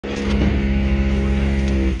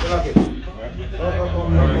Inside,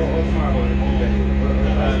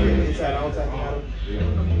 outside,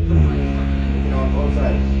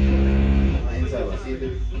 outside. Inside, see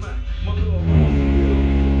this?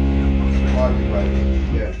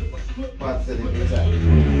 Yeah.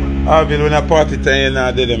 I've been when a party time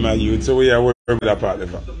and did my youth, so we are working with a party.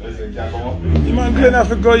 The man Glenn have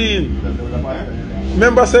to go in.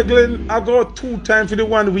 Remember, say Glenn, I go 2 times for the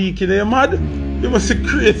 1 week, you mad? You must be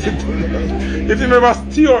crazy. If you remember,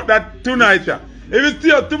 stay out that tonight, if you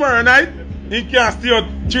stay out tomorrow night, you can't stay out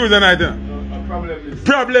Tuesday night.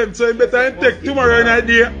 Problem, so you better take tomorrow night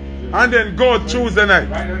there and then go Tuesday night.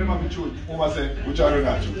 Right now, they have to choose. Which are you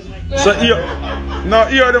not choose? So here, now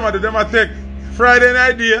here them a take Friday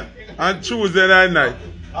night there and Tuesday night.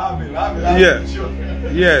 Yeah,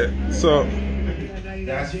 yeah. So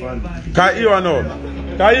that's fun. Cause you know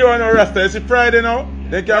Rasta. You see Friday now,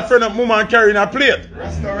 they can friend up mama and carry in a plate.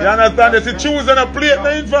 You understand? They see Tuesday in a plate,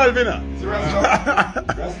 they involved in it.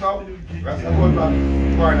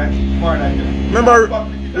 Remember,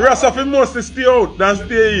 Rasta fi mostly stay out than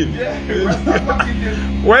stay in.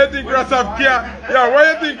 Why you think Rasta have car? Yeah,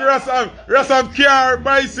 why you think Rasta have car,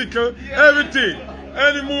 bicycle, everything?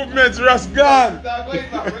 Any movements, Rasta gone.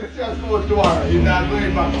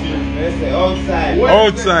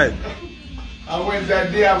 Outside. And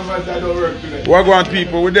Wednesday day after I don't work today. What going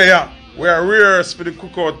people? We're there. We are rehearsed for the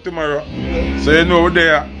cookout tomorrow. So you know we're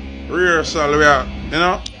there. Rehearsal, we are, you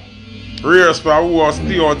know? Rehearse for who was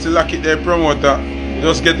stay out to lock it their promoter.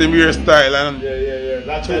 Just get him your style and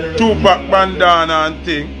two-pack bandana and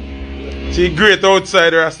thing. See great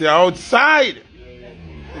outside, Rasta. Outside!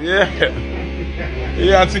 Yeah.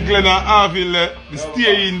 Yeah, to Glenn and Harville, the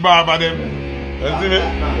stay-in barber them. You see me?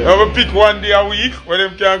 I will pick 1 day a week where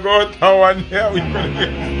them can go out and 1 day a week when they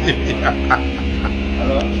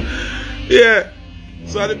stay. Yeah.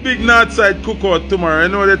 So the big north side cookout tomorrow, you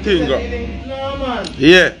know the thing go?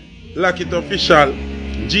 Yeah. Lock it official.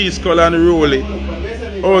 G-Skull and Rolly.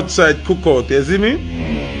 Outside cookout, you see me?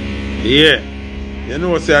 Yeah. You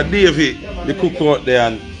know, say Davey, the cookout there,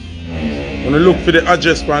 and when you look for the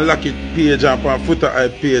address on Lock It page and on Foota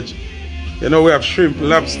page, you know we have shrimp,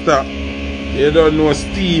 lobster, you don't know,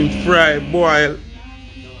 steam, fry, boil.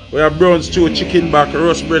 We have brown stew, chicken back,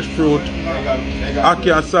 roast breadfruit,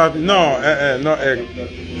 ackee and salad. No, no egg.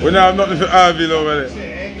 We don't have nothing for Harville over there.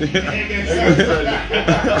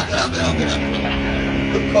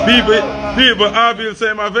 People, Harville say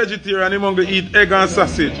I'm a vegetarian, I'm going to eat egg and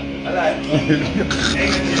sausage.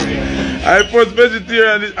 I post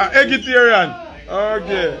vegetarian, vegetarian.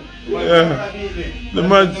 Okay. Yeah. The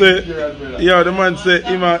man say, yeah, the man say,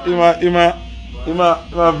 I'm a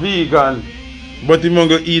vegan, but I'm going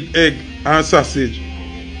to eat egg and sausage.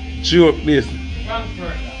 Joke this.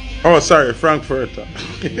 Oh, sorry, Frankfurter.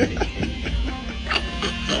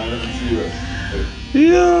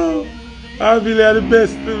 Yeah. I really are the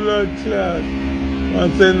best people on class.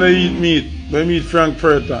 One say no eat meat, but I eat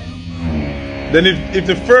Frankfurter. Then if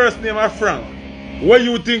the first name is Frank, what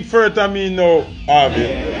you think Furter mean now, Harvey?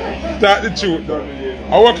 Talk the truth now.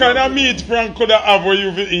 And what kind of meat Frank could have for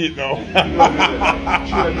you to eat now?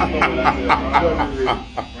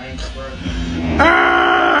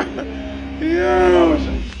 Ah! Yeah.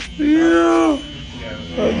 Yeah.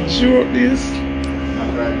 I'll joke this.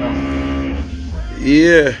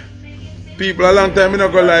 Yeah. People a long time I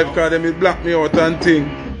don't go live because they block me out and thing.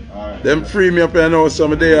 Them free me up and now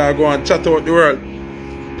some day I go and chat out the world.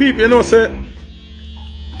 People, you know, say,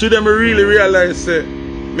 to them I really realize, say,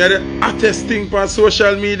 me the hottest thing on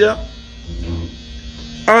social media.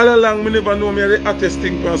 All along, I never know me the hottest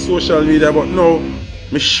thing on social media, but now,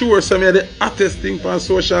 me sure say me the hottest thing on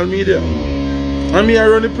social media. And me I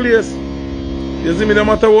run the place. You see me, no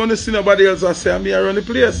matter what I see nobody else I say, me I run the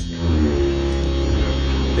place.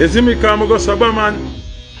 You see me, because I go Sabah man,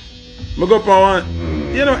 I go up on one,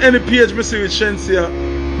 you know, any page I see with Shensia,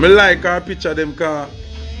 I like her picture them because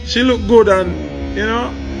she look good and, you know,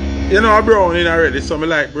 I browning already, so I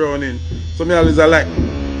like browning. So I always like.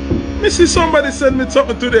 I see somebody send me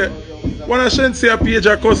something today. When I Shensia page,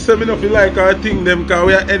 I can send me nothing like her thing them because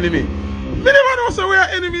we are enemy. Me never know so we are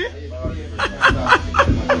enemy.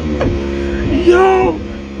 Yo,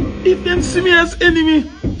 if them see me as enemy,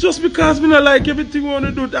 just because me not like everything I want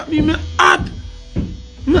to do, that means me hot.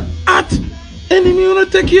 Me hot. Enemy wanna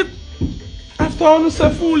take it. After all, you say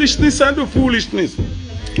foolishness and do foolishness.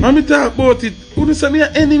 And me talk about it. You say me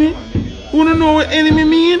an enemy? You know what enemy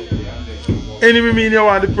mean? Enemy mean you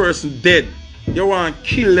want the person dead. You want to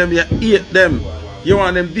kill them, you hate them. You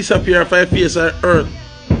want them disappear from your face of earth.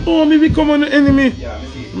 Oh, me become an enemy.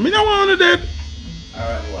 Me don't want them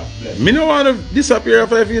dead. Me don't want to disappear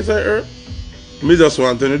from your face of earth. Me just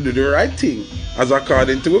want to do the right thing as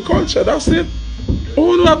according to the culture, that's it.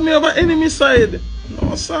 Oh, you have me over enemy side.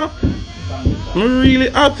 No, sir. I'm really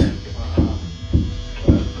hot.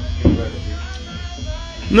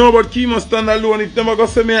 No, but Key must stand alone. If them are going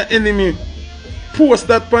to say me an enemy, post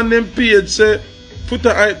that on them page, say,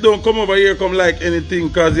 Foota hype, don't come over here, come like anything,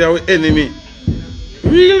 because you're an enemy.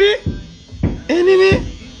 Really? Enemy?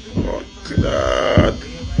 Oh, God.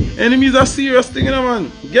 Enemy is a serious thing, you know,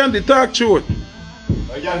 man. Gandhi, talk truth.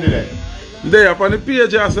 Gandhi there? There, up on the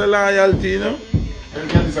page, I say loyalty, you know.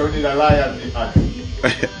 Gandhi said we need a loyalty ads.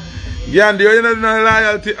 Gandhi, you don't do no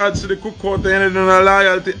loyalty ads to the cookout, you don't do no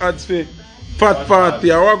loyalty ads for fat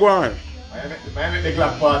party, or what go on? I make the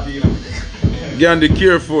clap party, you know. Gandhi,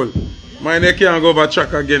 careful. Mine they can't go over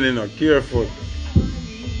track again, you know. Careful.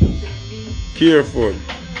 Careful.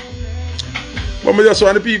 But I just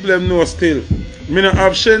want the people them know still. Me not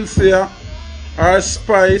have Shenseea or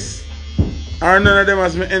Spice or none of them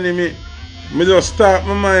as my enemy. Me just start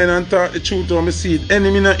my mind and talk the truth when I see it.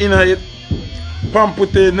 Enemy not in it.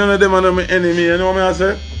 Pampute, none of them are my enemy. You know what I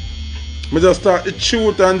say? Me just talk the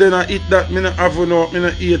truth and then I eat that. Me not have no, me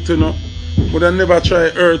not eat you know. But I never try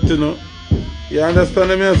hurt you know. You understand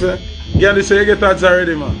what I say? Gandhi say you get ads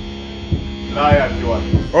already, man. Loyalty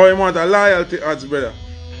one. Oh, you want a loyalty ads, brother?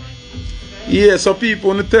 Yeah, so people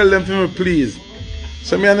want to tell them for me, please.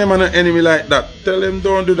 So me and them are not enemy like that. Tell them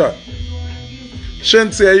don't do that.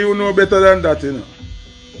 Shenseea, you know better than that, you know.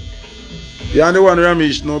 You and the one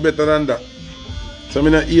Ramesh know better than that. So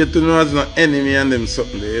me not here to know as no enemy and them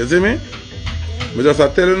something there, you see me? Me just are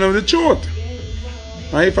telling them the truth.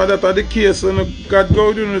 And if that are the case, then God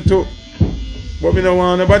go do it too. But me don't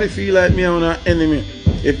want nobody feel like me I'm an enemy.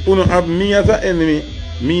 If you don't have me as an enemy,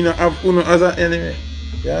 me not have you as an enemy.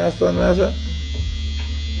 You understand what I say?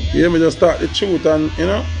 Yeah, me just start the truth and, you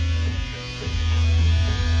know.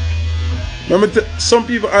 Some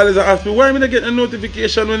people always ask me, why am I not getting a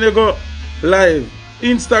notification when they go live?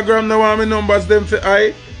 Instagram now want my numbers them for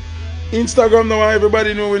I. Instagram now want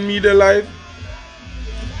everybody know when me they live.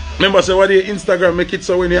 Remember say what the Instagram make it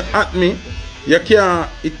so when you at me, it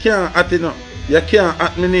can't at it now. You can't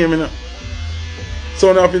at me name, you know.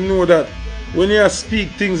 So now if you know that when you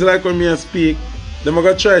speak things like when me speak, them are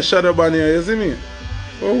gonna try shadow ban here, you see me?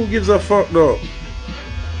 Oh, who gives a fuck though?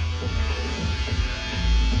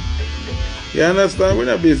 You understand? We're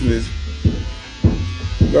not business.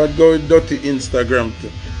 God go with dirty Instagram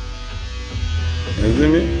too. You see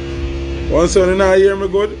me? Once you not hear me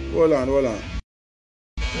good, hold on, hold on.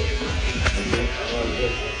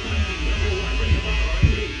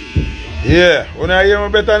 Yeah, when I hear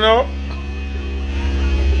me better now?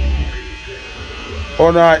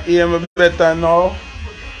 When I hear me better now?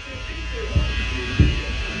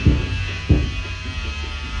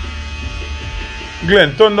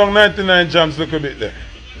 Glenn, turn down 99 jams look a bit there.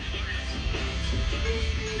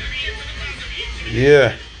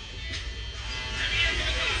 Yeah.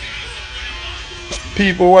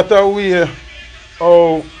 People, what a way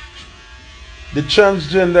how the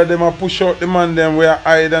transgender them a push out the man them where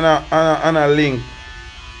hide and a link.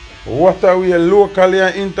 What a way locally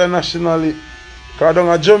and internationally. Cause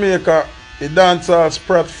down in Jamaica, the dancehall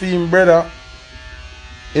sprat theme brother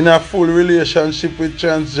in a full relationship with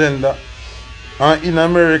transgender. And in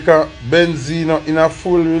America, Benzino in a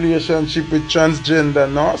full relationship with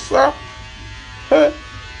transgender. No, sir. Hey.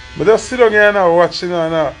 But just sit down here now watching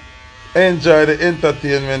and enjoy the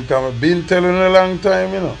entertainment. Because I've been telling you a long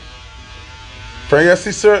time, you know. When you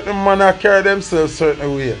see certain men carry themselves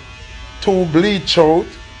certain way. Too bleach out,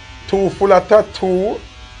 too full of tattoo,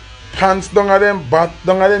 pants down at them back,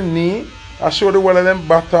 down at them knee. I show the one of them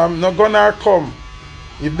bottom. No gonna come.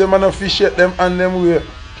 If them man officiate them and them way.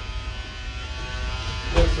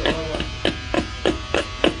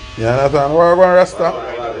 You understand? What going Rasta?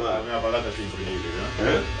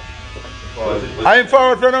 I'm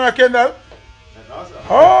forward from them, Kendall.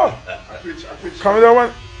 Oh! Come down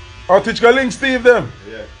one. I'll teach you link Steve them.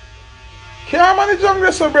 Yeah. Can't manage on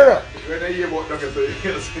this, brother. When I hear about that,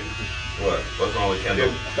 What? What's wrong with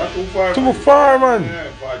Kendall? that's too far. Too far, man.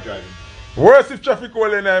 Yeah, far driving. Worse if traffic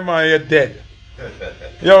all in there, man, you're dead.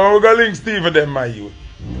 Yo, we got link Steve for them, my youth.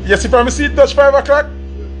 Yes, if I see it touch 5 o'clock,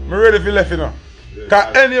 I'm ready for left, you know.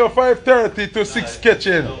 Because any of 5:30 to 6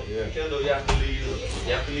 kitchen. Yeah. Kendall, you have to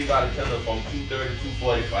leave out of Kendall from 2:30 to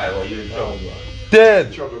 2:45 or you're in trouble.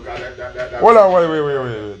 Dead. Trouble, that. Hold on,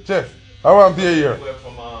 wait. Jeff, I want to hear here.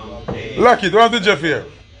 Lock it, I want the Jeff here.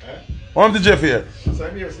 I want the Jeff here.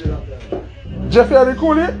 Same here, sit up there. Jeff here, they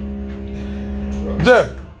cool here? Jeff,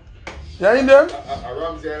 you in them?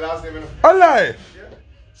 Ramsey, last name. Alive.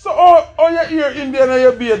 So, oh, you're here Indian and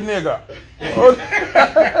you're beard nigga.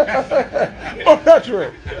 Oh, watch me.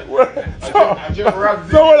 So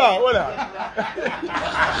hold on.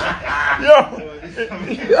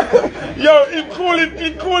 Yo,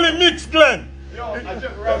 it cooling mix, Glenn.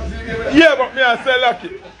 Yeah, but me I say lucky.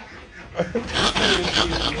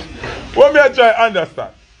 What me I try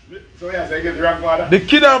understand? So yeah, so you get grandfather. The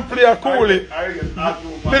kid and play a coolie.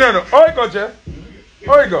 Me don't know. How you go, Jeff?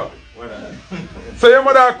 How you go? So your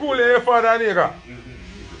mother a coolie and your father a nigga?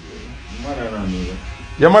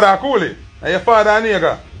 Your mother a coolie and your father a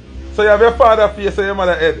nigga? So you have your father face and your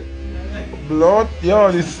mother head. Blood,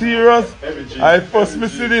 yo, this serious? I first me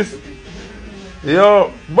see this.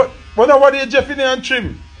 Yo, but nobody you Jeff in there and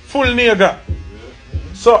trim? Full nigga.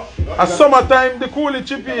 So, at summertime, the coolie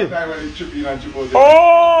chip in.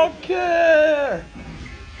 Okay.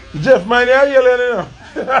 Jeff, mind you yelling, you know.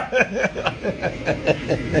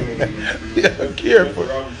 Yeah, careful.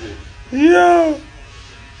 Yo.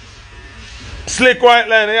 Slick white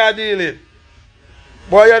line, you deal it.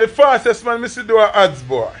 Boy, you're the fastest man, Mr. Do ads,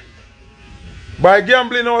 boy. By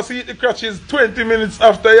gambling, now see the crutches 20 minutes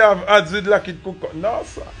after you have ads with like it cook. No,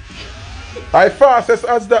 sir. I fastest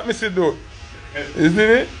ads that Mr. Do. Isn't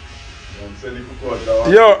it?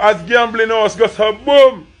 Yo, as gambling house goes a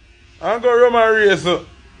boom, I'm going to run my race.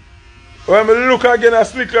 When I look again at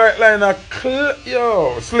Slick right line,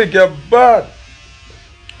 yo, Slick, you're bad.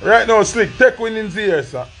 Right now, Slick, take winnings here,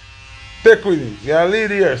 sir. Take winnings. You're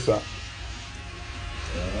lead here, sir.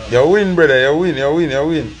 You win, brother. You win. You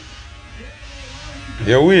win.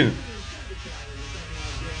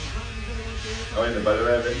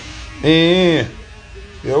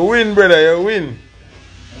 You win, brother, you win.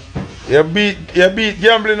 You beat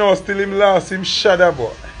gambling now, still him lost, him shudder,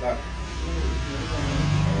 boy.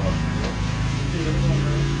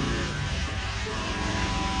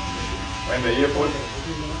 When the airport?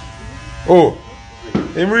 Oh,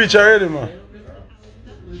 him reach already, man.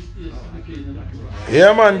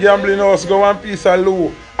 Yeah, man, gambling house, go one piece of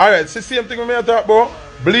low. Alright, see same thing we talk about?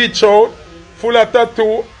 Bleach out, full of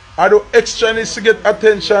tattoo. I do extra needs to get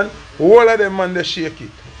attention. All of them man they shake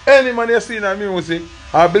it. Any man you see in the music,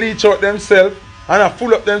 I bleach out themselves and I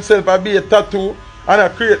full up themselves and be a tattoo and I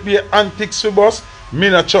create be antics to boss. Me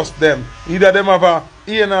not trust them. Either them have a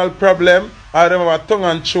anal problem or them have a tongue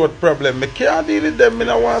and throat problem. Me can't deal with them. Me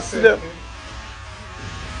not want to see them.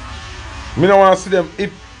 Me not want to see them.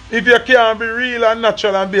 If you can't be real and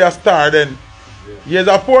natural and be a star, then you're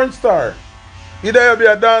a porn star. Either you be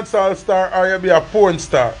a dancehall star or you be a porn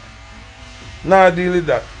star. Nah, deal with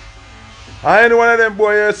that. And any one of them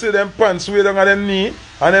boys you see them pants way down on them knee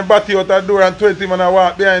and them body out the door and 20 man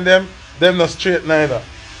walk behind them not straight neither.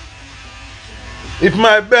 If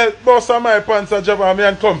my belt bust and my pants are drop and me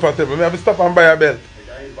uncomfortable, me have to stop and buy a belt.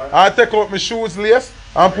 I take out my shoes lace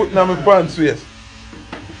and put on my pants waist.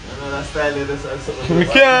 Me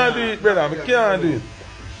can't do it, brother. Me can't do it.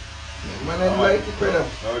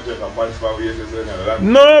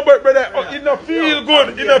 No, but brother, it don't feel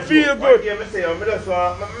good. It don't feel good.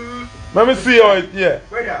 Let me see how it, yeah.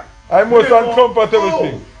 I'm most uncomfortable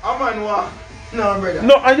thing. No, brother.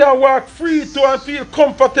 No, and you walk free to and feel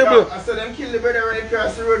comfortable. I saw them kill the brother when they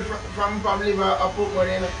cross the road from liver up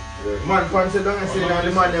money. Man pants down and say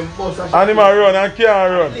the man them bust a and him a run and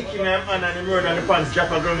can't run. Licking him and the run and the pants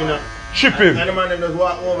drop a ground. Trip him. And the man them just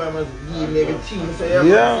walk over and give him everything. So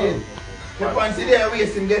yeah. The pants there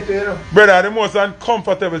waste him get to, you know. Brother, the most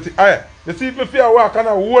uncomfortable thing. Alright, you see if I feel walk and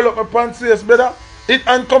I hold up my pants waist, brother, it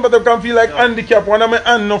uncomfortable can feel like handicap when my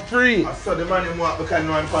hand not free. I saw the man him walk because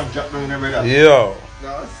no one pants drop down there, brother. Yo.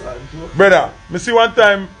 No, son. Brother, me see one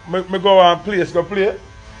time me go and place go play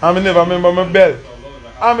and me never remember my belt.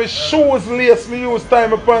 And my shoes lace me use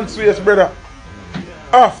time my pants waist, brother.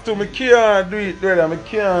 After me can't do it, brother, me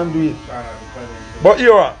can't do it. But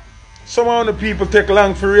yo, some of the people take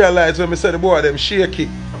long to realize when me say the boy them shaky.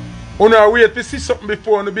 You know wait to see something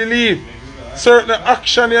before you believe. Certain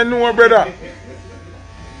action you know, brother.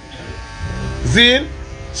 Zine,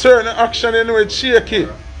 certain action you know it's shaky.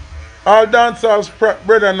 All dancers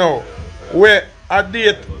brother now where I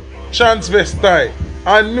date transvestite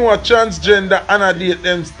and know a transgender and I date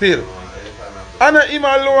them still. And him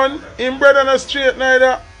alone, him brother not straight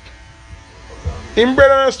neither. Him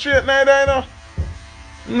brother not straight neither, you know.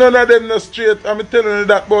 None of them not straight. I'm telling you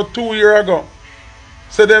that about 2 years ago.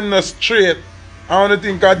 So them not straight. I want to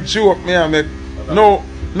think a joke me and make. No,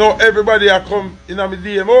 everybody I come in my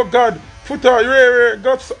DM. Oh God, Foota, you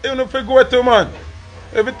got you know for go to man.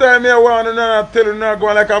 Every time I want to know, I tell you not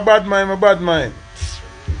going like a bad mind,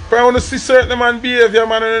 If I want to see certain man behavior,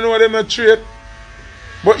 man, I know them not straight.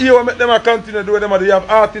 But you want make them continue to do them. You have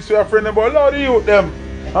artists who are friends about Lord the youth them.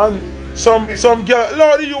 And some girl,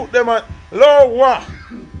 Lord the youth them and Lord what?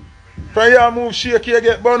 From here move shaky, you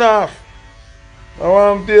get burn off. I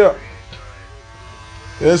want to tell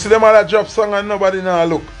you. You see them all that drop song and nobody now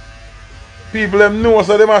look. People them know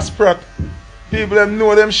so them a sprat. People them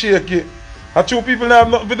know them shaky. And two people now have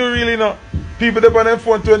nothing to do really now. People them on them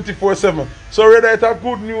phone 24/7. So whether it's a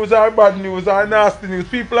good news or bad news or nasty news,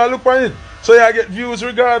 people are look on it. So you get views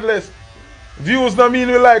regardless. Views don't mean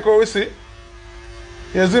we like what we see.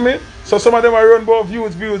 You see me? So some of them are run about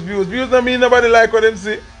views. Views don't mean nobody like what them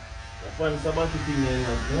see.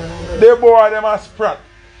 They boy them a sprat.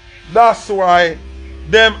 That's why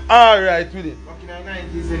them alright with it.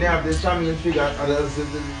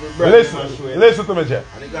 Listen to me, Jeff.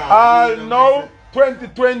 Now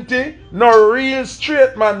 2020, no real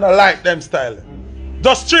straight man no like them style.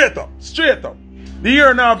 Just straight up. The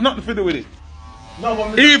year now have nothing to do with it.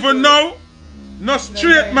 Even now, no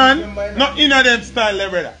straight man, not in a them style,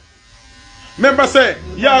 brother. Remember say,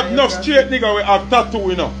 you have enough straight nigga we have tattoo,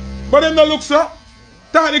 you know. But them no look so,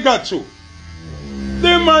 that they got you.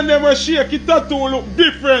 Them man them will shake it, tattoo look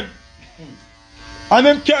different. And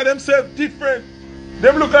them carry themselves different.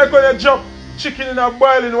 Them look like when you drop chicken in a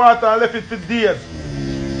boiling water and left it for days.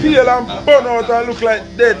 Peel and burn out and look like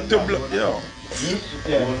dead to blood. Yo.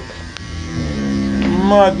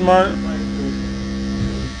 Mad man.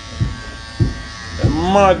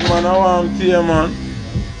 Mad man, I want to hear, man.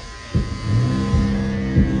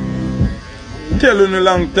 Tell you in a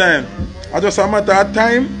long time. I just a matter of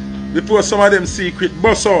time before some of them secret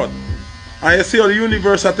bust out. And you see how the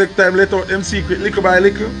universe I take time let out them secret little by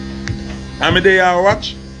little. I'm there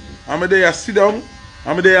watch. I'm there sit down.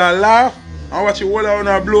 I'm there laugh. I watch you all out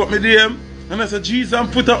and blow up my DM. And I say, Jesus and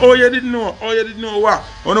Foota, oh you didn't know. Oh you didn't know what?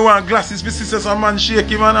 I don't want glasses for sisters and man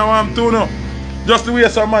shaky man, I want to know. Just the way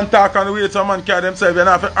some man talk and the way some man carry themselves, you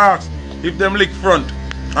have to ask if them lick front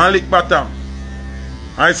and lick bottom.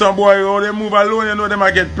 And some boy, oh, they move alone, you know them I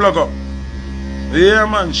get plugged up. Yeah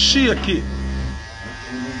man, shaky.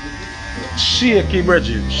 Shaky,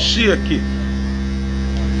 Bridget. Shaky.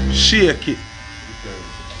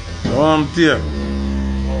 So I'm there.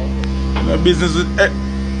 My business with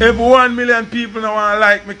every 1 million people now want to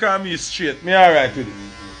like me because me straight. Me alright with it.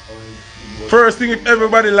 First thing, if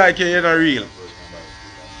everybody like you, you're not real.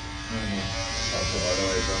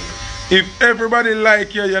 If everybody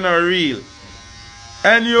like you, you're not real.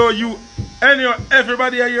 And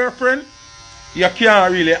everybody are your friend, you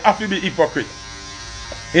can't really have to be hypocrite.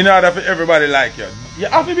 In order for everybody like you. You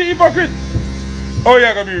have to be hypocrite. Or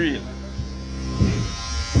you're going to be real.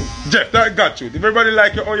 Jeff, that got you. If everybody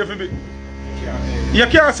like you, or you have to be... You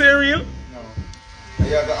can't say real. No.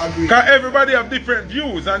 You have to agree. Because everybody have different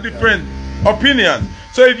views and different opinions.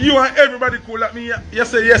 So if you and everybody cool, that means you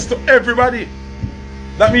say yes to everybody.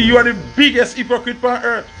 That means you are the biggest hypocrite on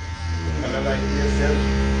earth.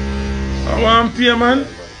 I want to man.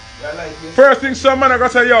 First thing some man are going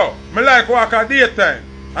to say, yo, I like walk at daytime.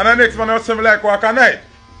 And the next man will say, I like walk at night.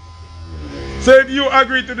 So if you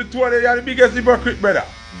agree to the two of them, you are the biggest hypocrite, brother.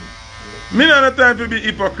 Me not have time to be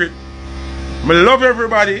hypocrite. I love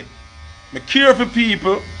everybody. I care for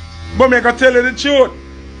people. But I can tell you the truth.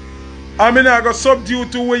 I'm not going to subdue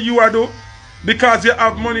to what you are do because you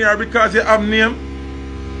have money or because you have name.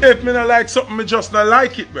 If I don't like something, I just not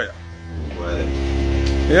like it, brother. Well,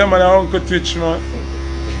 yeah, man, Uncle Twitch, man.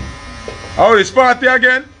 How is party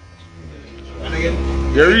again? And again?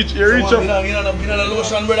 You reach up. You know the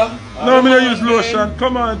lotion, brother? No, I don't use lotion.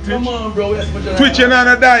 Come on, Twitch. Come on, bro. Twitch, you're not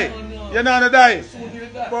gonna die. You're not gonna die.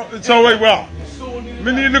 So wait, well.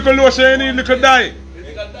 Me need little lotion, you need little die.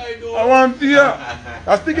 I want to hear.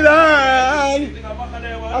 I stick it high.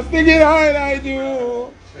 I stick it high, I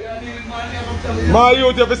do. My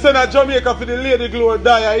youth, if you send a Jamaica for the lady glow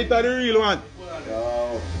die, I eat the real one.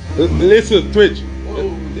 Listen, Twitch.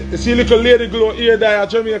 You see little lady glow here die at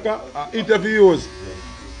Jamaica, I eat it for yours.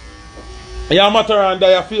 Your matter and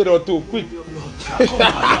die fade out too quick. Come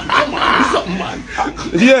on, something man.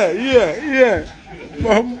 Yeah.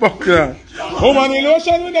 Buckler. Oh man, the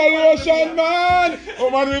lotion with the lotion, man. Oh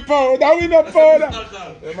man, with powder, with the powder.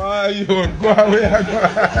 My youth, go away.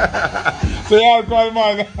 Say alcohol,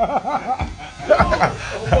 man.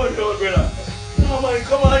 Oh man,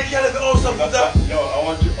 come on, you can't let me out some Foota. Yo, I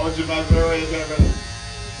want you man to where you're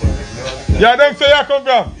going. Yeah, them say you come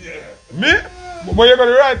from. Yeah. Me? But you got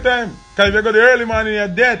the right time. Because if you got the early morning, you're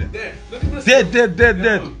dead. Dead.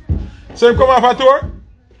 So you come off a tour?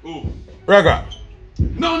 Who? Raga.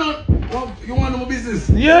 No. You want to know my business?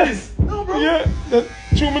 Yes. No, bro. Yeah.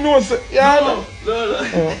 2 minutes. Yeah. No.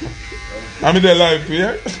 I'm in the life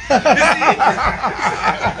here.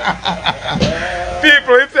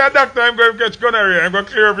 People, if say a doctor, I'm going to catch gonorrhea, I'm going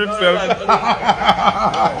to clear up himself. You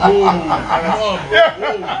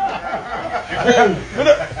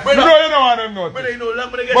don't want them nothing.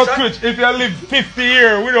 But Twitch, if you live 50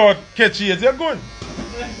 years without catch AIDS, you're good.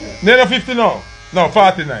 They're 50 now. No,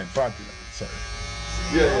 49. 49. Sorry.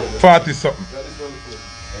 Yeah. 40 something.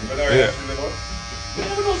 Yeah.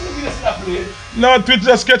 No, Twitch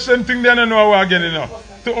just catch them thing, they don't know how again, you know.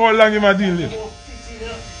 To how long you might deal with.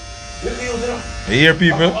 You hear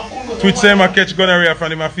people? Twitch say I catch gonorrhea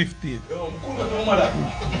from him at 15.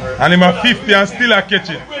 And him at 50 and still I catch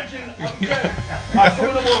it.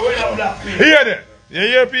 You hear that? You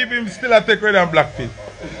hear people him still a take red and black fit.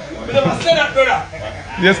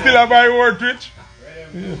 You still a buy word Twitch?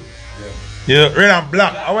 Yeah, red and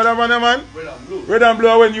black. How what about them, man? Red and blue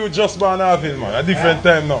are when you just born off it, man. A different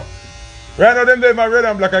time now. Right now, them they have red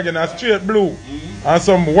and black again, a straight blue and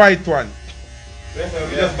some white one.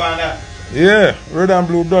 Just born that. Yeah, red and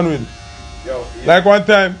blue done with. Yo, like one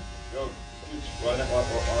time. Yo,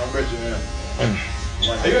 I'm ready, man.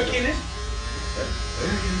 Are you a kid?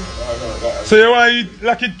 So you want to eat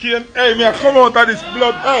like it cane? Hey, me I come out of this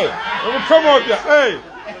blood. Hey, let me come out here. Hey.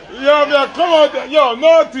 Yo, me I come out here. Yo,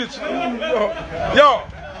 no Twitch.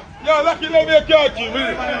 Yo, lucky let me a car key. You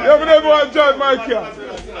never want to drive my car.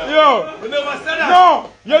 Yo. No.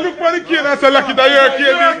 You look for the cane and say lucky that you're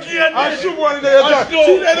a cane. I shoot one in the car.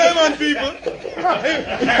 See that man people.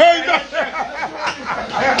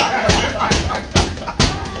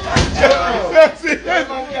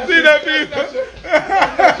 See that people.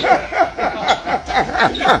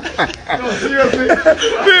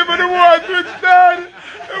 People, the war Twitch down.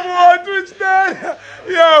 The war Twitch down.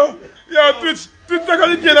 Yo, Twitch like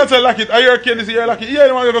a kid and say like it. Are you a kid? Is you like it? Yeah,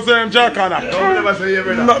 you want to say I'm Jack on that. Don't never say you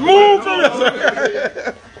ever that. Move from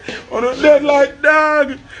yourself. On the dead like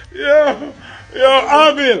dog. Yo,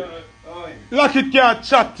 Avil. Like it can't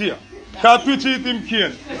chat to you. Can't Twitch eat him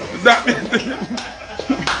cane. That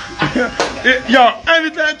yo,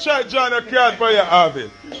 anytime try John a card for you, Avil.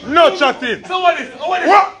 No chatting. So what is? What?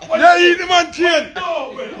 You eat the man cane.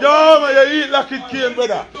 Yo, man, you eat like it cane,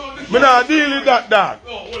 brother. Me not deal with that dog.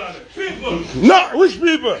 No, which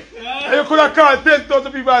people? You could have called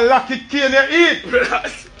 10,000 people and lock it cane you eat.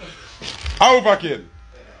 Over cane.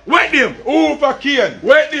 Wait them. Over cane.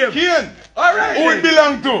 Wait them. Cane. Alright. Who it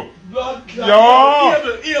belong to? Blood. Yo.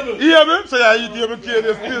 Able. So you eat able cane,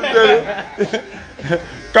 you still tell it.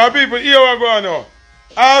 Because people here are going now.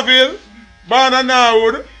 Avil, born in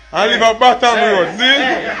Norwood, and live at Baton Road.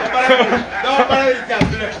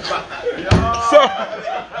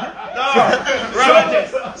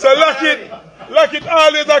 So like it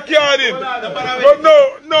always a card him. But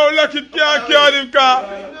no, like it can't card him because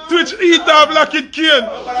Twitch eat up like it can.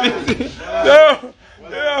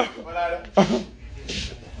 Yeah.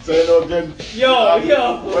 So you know again. Yo.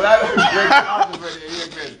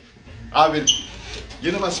 Avil.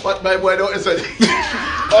 You know my spot my boy don't listen.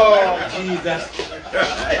 Oh, Jesus.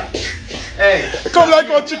 Hey. Come like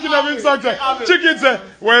a chicken having something. Chicken say,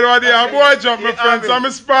 well, what they are boy jump, my friends, I'm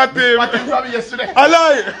a spot him. Spotted from yesterday. I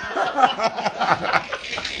lie.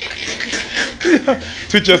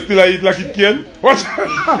 Twitcher still I eat like it can. What?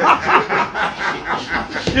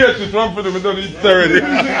 Here to Trump for them, I don't eat already.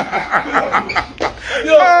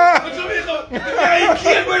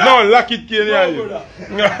 No, like it can, yeah.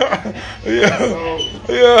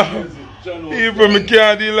 Even me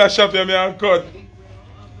can't deal that shop here, me and cut.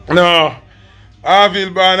 No. Avil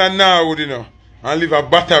born and Norwood, you know. And live at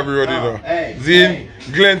Baton Road, you know. Zin,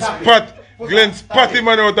 Glenn spot him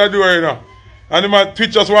out the door, you know. And the man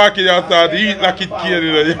Twitch just walking outside, he eat like it can,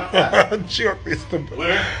 you know. Joke this to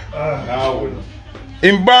Where? Norwood.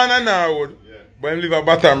 In born and Norwood, but he live at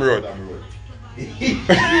Baton Road.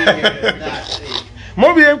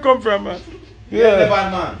 Maybe him come from, man. Yeah.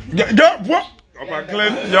 What?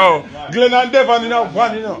 Glenn and Devon, you know,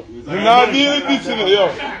 one, you know. You not deal with this, you know, yo.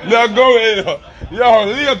 They're going, you know. Yo,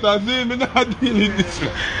 later, see, me not deal with this.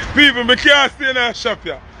 People, me can't stay in a shop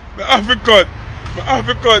here. Me have to cut,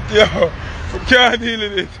 yo. Me can't deal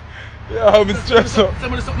with it. Yo, I'm stressed out.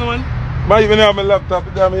 Somebody something, man. I even have my laptop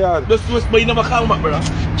in my yard. Just to but you never call back, brother.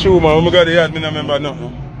 True, man. When I got the yard, I don't remember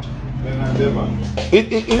nothing.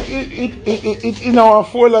 It in our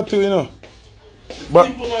folder too, you know.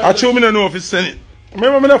 But I told me don't know if it's sent it.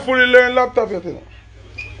 Remember, I not fully learn laptop yet, you know.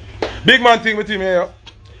 Big man thing with him here.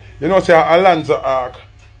 You know, say Alonzo Ark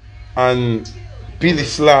and Billy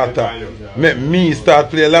Slaughter make me start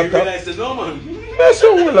playing laptop.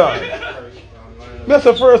 That's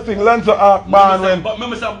the first thing. Alonzo Ark born when. But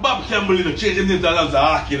remember, Bob Campbell, you know, change him name to Alonzo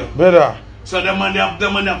Ark, you know. Better. So them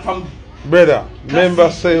man from Brother,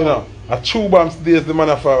 remember saying a true bombs days the man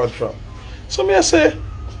a forward from. So me I say,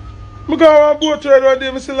 me go on a boat ride one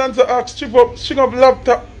day, me see Lancer Axe string up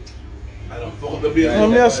laptop.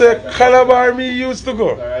 And me I say, Calabar me used to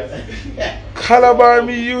go. Calabar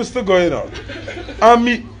me used to go, you know. And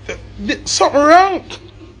me, something wrong.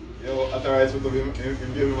 Yo, authorize with him,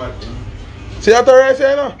 man. See authorize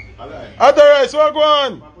here, you know? Authorize, what go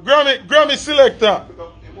on? Grammy selector.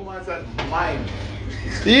 Mine.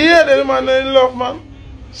 Yeah, the man in love, man.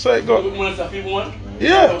 So it go.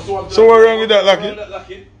 Yeah. So what wrong with that,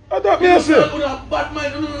 Lucky? I thought me I say. Bad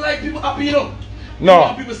mind, don't like people happy, you know. No,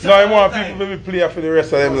 I want people to be play for the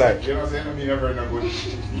rest of them life. You know what I'm saying? Me never no good.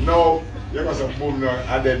 No, you got some boom now,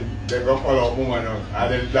 and then they go follow woman now,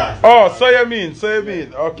 and then that. Oh, so you mean?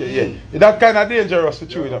 Okay, yeah. That kind of dangerous for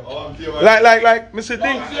you, you know. Like, Mr.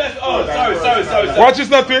 Ding. Oh, sorry. Watch is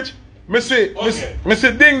not Twitch.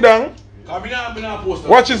 Mr. Ding Dong.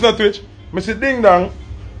 Watch is not Twitch. Mr. Ding Dong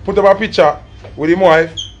put up a picture with his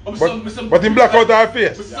wife. But in black out her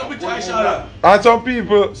face. And some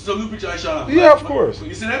people. Yeah, of course.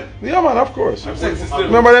 You see them? Yeah, man, of course.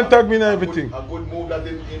 Remember them tag me and everything. A good move that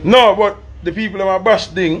No, but the people that bash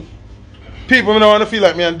Ding, people don't want to feel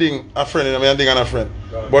like me and Ding a friend, and me and Ding and a friend.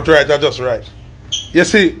 But right, that's just right. You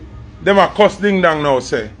see, them a cuss Ding Dong now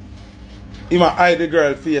say. He might hide the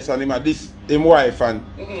girl face and he might this him wife and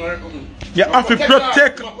you have to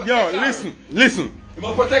protect. Yo, listen.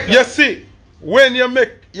 You see, when you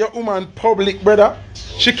make your woman public, brother,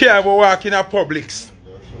 she can't go walk in a Publix.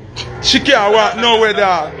 She can't walk nowhere,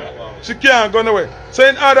 dog. She can't go nowhere. So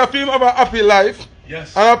in order for him have a happy life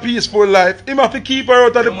and a peaceful life, he have to keep her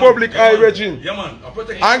out of the public eye regime. Yeah, man.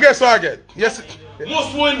 And guess what I get? Yes.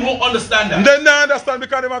 Most women won't understand that. They don't understand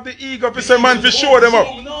because they have the ego to say man to show them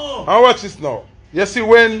up. No. And watch this now. You see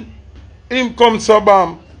when him comes to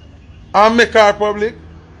Bam and make her public,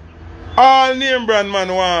 all name brand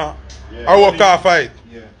man want a walk off fight.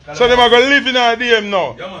 So they are going to live in her DM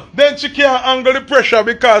now. Then she can't handle the pressure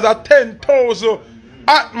because of 10,000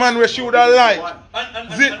 at man where she would have liked. And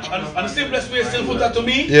the simplest way to sell Foota to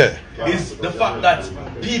me is the fact that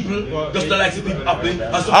people just don't like to people happening.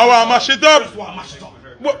 I want to mash it up.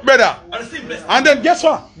 What, brother? And then guess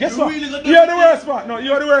what? Really you're the worst part. No,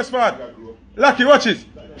 you're the worst part. Lucky, watch it.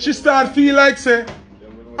 She start feel like say,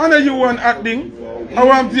 I know you want acting. I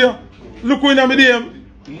want you. Look in my DM.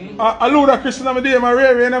 I load a Christian in my DM, a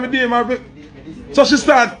Ray in my DM. So she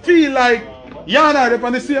start feel like you're not up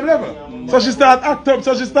on the same level. So she start act up,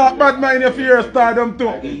 so she start bad mind your fear stardom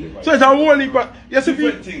too. So it's a whole heap, but you see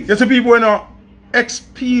people who know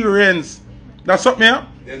experience. That's something, yeah?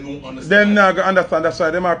 Them not gonna understand, that's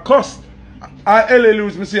why them are cussed. L.A.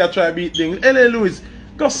 Lewis, me see I try beat things. L.A. Lewis,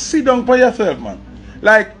 go sit down for yourself, man.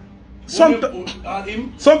 Like, sometimes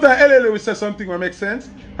L.A. Lewis says something that makes sense,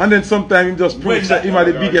 and then sometimes he just proves that he's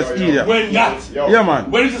the biggest idiot. When that? Yeah,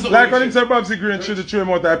 man. Like when he said Babsy Green should throw him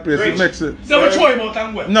out of that place, it makes sense. So we throw him out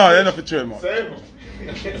and what? No, they're not to throw him out.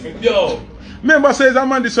 Yo. Remember says a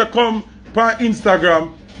man this will come on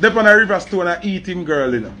Instagram, dip on a river stone and eat him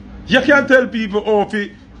girl, you know. You can't tell people, oh, if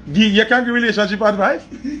you can't give relationship advice.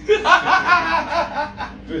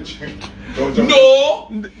 No!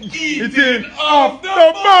 Eating off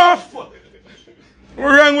the buff! What's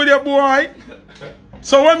wrong with your boy?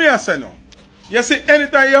 So what me I say now? You see,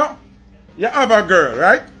 anytime you have a girl,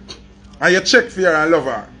 right? And you check for her and love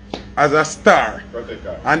her as a star.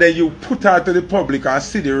 And then you put her to the public and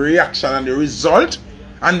see the reaction and the result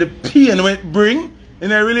and the pain when it bring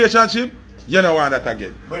in a relationship, you don't want that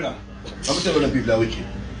again. Brother, I'm telling you them people are wicked.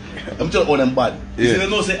 I'm telling all them bad. You see, they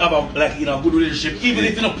don't say about like in a good relationship, even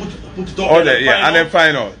if you don't put it out. Oh, yeah, and then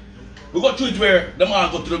find out. We got to it where the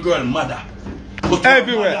man go to the girl mother.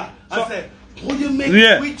 Everywhere. I say, how you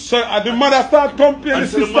make switch? So the mother start complaining,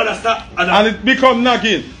 and the mother start, and it become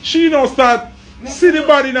nagging. She now start see the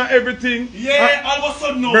body and everything. Yeah, all of a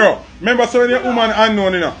sudden no. Bro, remember so when you're woman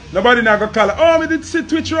unknown, you know, nobody now go call her, oh, me did see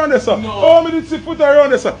Twitch around this, sir. No. Oh, me did see Foota around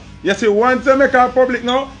this, sir. You see, once they make her public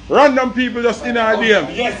now, random people just in her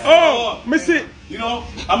DM. Yes. Oh, me see. You know,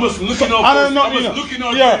 I'm just looking out for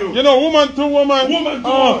you. Yeah, you know, woman to woman. Woman to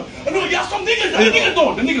woman. No, yeah, some niggas, the niggas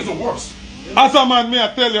don't. The niggas are worse. As a man, me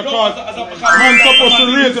I tell you, cause man supposed to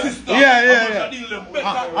raise it. Yeah.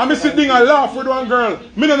 I miss sitting and laugh with one girl.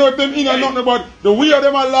 Me don't know if them in or nothing, but the way of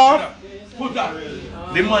them I laugh. Put that.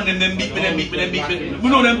 The man them beat me. We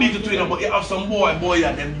know them beat the twin, but you have some boy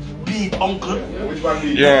and them beat uncle.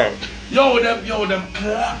 Yeah. Yo them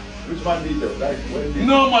clap. Which man did that? Like, when did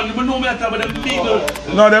No man, you know me talk about them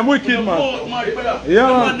people. No, them wicked The man. boat, man, brother. Yeah,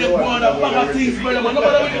 The man. man, they go on a bag of things, brother, man.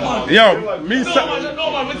 Nobody with it, man. Yo, me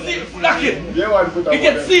No man, we see it, black it. Yeah, man, put It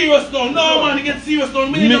gets serious now. No man, it gets serious now.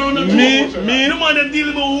 Me, the man them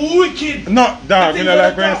dealing with wicked. No, dog, me I think not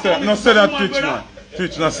like when when you I say talk no say about that this, Twitch man, man.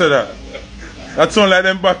 Twitch not say that. That sound like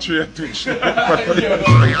them battery at Twitch. Give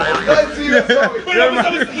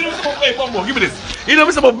me this. You know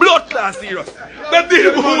me some blood class serious. That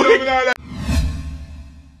deal with wicked.